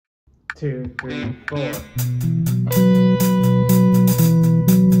2, 3, 4.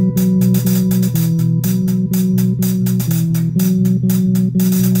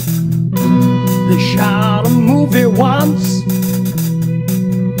 They shot a movie once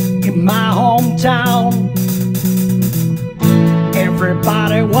in my hometown.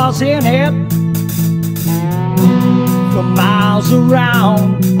 Everybody was in it for miles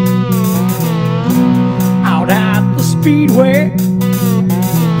around. Out at the speedway,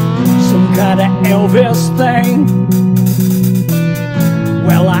 some kind of Elvis thing.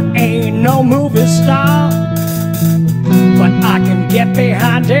 Well, I ain't no movie star, but I can get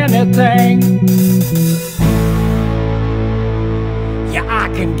behind anything. Yeah, I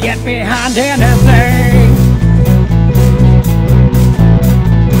can get behind anything.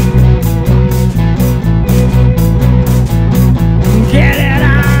 Get it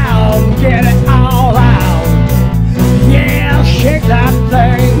out, get it all out. Yeah, shake that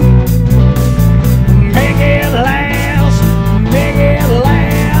thing. Make it last,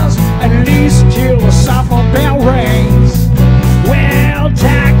 at least till the supper bell rings. Well,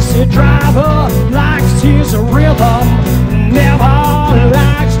 taxi driver likes his rhythm, never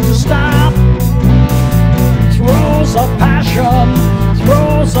likes to stop. Throws a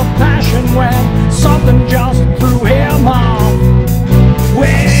passion when something just threw him off.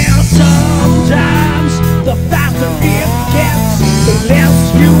 Well, sometimes the faster it gets, the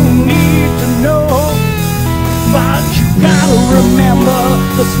less you need to know. But you gotta remember,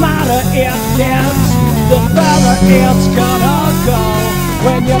 the smarter it gets, the further it's gonna go.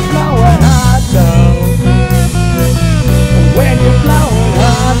 When you're blowing hot dough, when you're blowing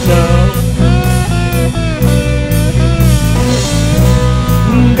hot dough.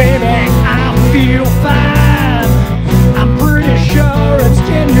 Baby, I feel fine. I'm pretty sure it's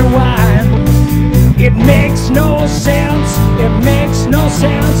genuine. It makes no sense,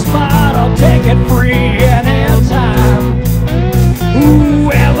 but I'll take it free anytime.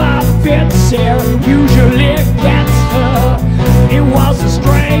 Whoever fits here usually gets her. It was the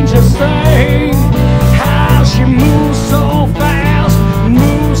strangest thing, how she moves so fast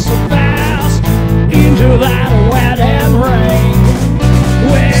into that wedding ring.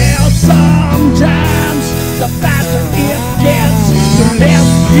 Well, sometimes the faster it gets, the less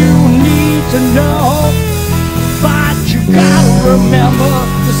you need to know. But you gotta remember,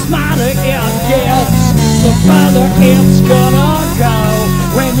 the smarter it gets, the further it's gonna go.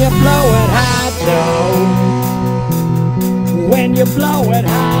 When you blow it hot dough, when you blow it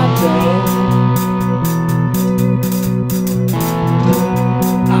hot dough.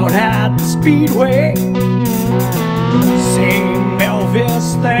 Out at the speedway, same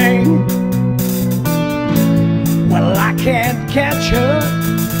Elvis thing. Well, I can't catch her,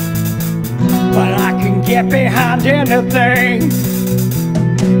 but I can get behind anything.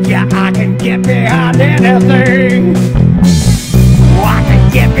 Yeah, I can get behind anything. Oh, I can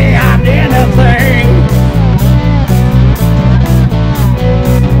get behind anything.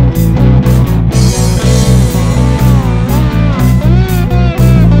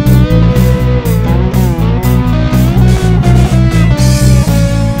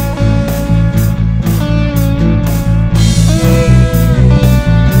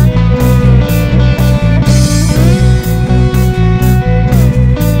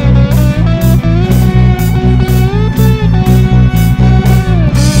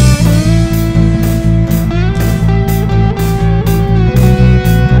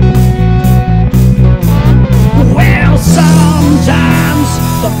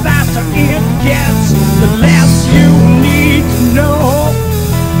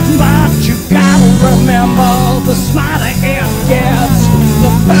 The smarter it gets, the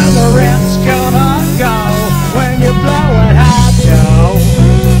further it's gonna go. When you blow it hot dough,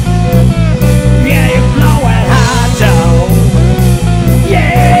 yeah, you blow it hot dough,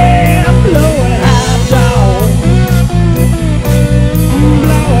 yeah, blow it hot dough,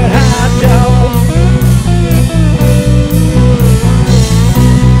 blow it hot dough.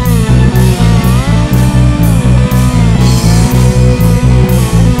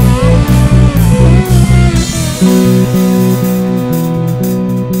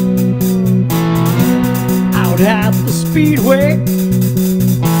 Out at the speedway,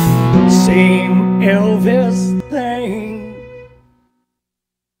 same Elvis